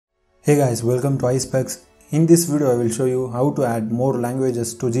Hey guys, welcome to iSpecss. In this video I will show you how to add more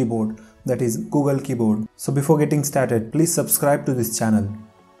languages to Gboard, that is Google Keyboard. So before getting started, please subscribe to this channel.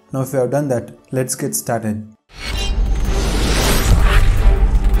 Now if you have done that, let's get started.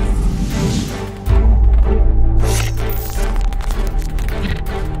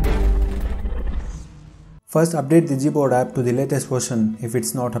 First update the Gboard app to the latest version if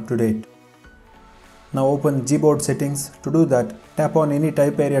it's not up to date. Now open Gboard settings. To do that, tap on any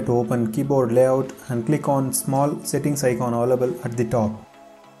type area to open keyboard layout and click on small settings icon available at the top.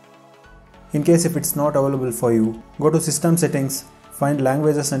 In case if it's not available for you, go to system settings, find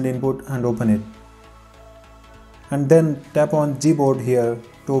languages and input and open it. And then tap on Gboard here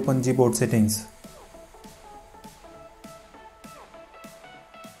to open Gboard settings.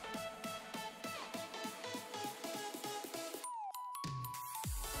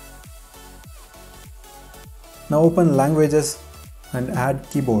 Now open languages and add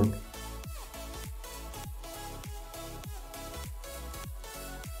keyboard.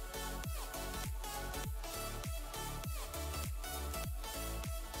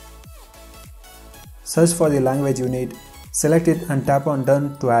 Search for the language you need, select it and tap on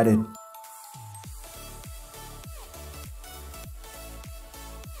done to add it.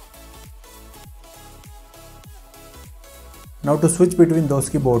 Now to switch between those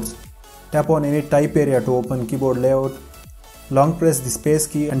keyboards, tap on any type area to open keyboard layout, long press the space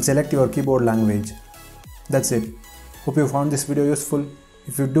key and select your keyboard language. That's it. Hope you found this video useful.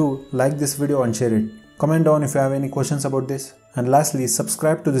 If you do, like this video and share it. Comment down if you have any questions about this. And lastly,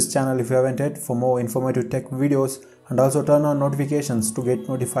 subscribe to this channel if you haven't yet for more informative tech videos, and also turn on notifications to get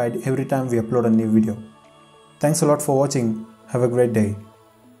notified every time we upload a new video. Thanks a lot for watching. Have a great day.